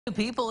Two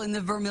people in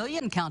the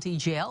Vermilion County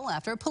Jail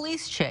after a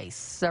police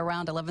chase.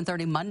 Around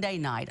 11:30 Monday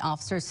night,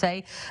 officers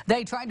say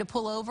they tried to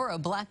pull over a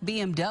black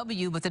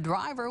BMW, but the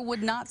driver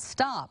would not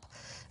stop.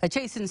 A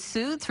chase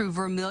ensued through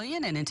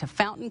Vermilion and into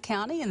Fountain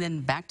County and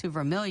then back to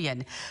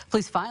Vermilion.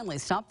 Police finally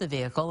stopped the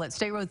vehicle at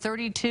State Road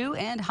 32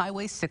 and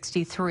Highway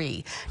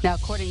 63. Now,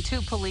 according to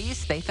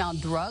police, they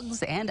found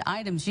drugs and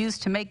items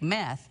used to make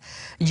meth.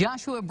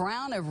 Joshua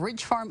Brown of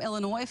Ridge Farm,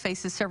 Illinois,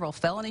 faces several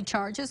felony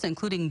charges,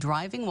 including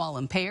driving while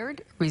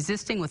impaired,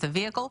 resisting with a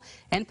vehicle,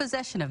 and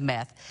possession of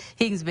meth.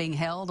 He's being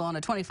held on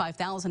a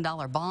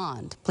 $25,000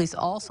 bond. Police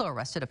also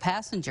arrested a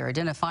passenger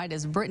identified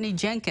as Brittany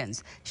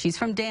Jenkins. She's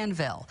from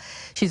Danville.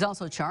 She's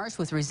also charged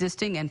with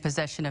resisting and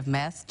possession of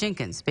meth.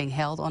 Jenkins being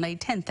held on a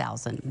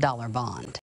 $10,000 bond.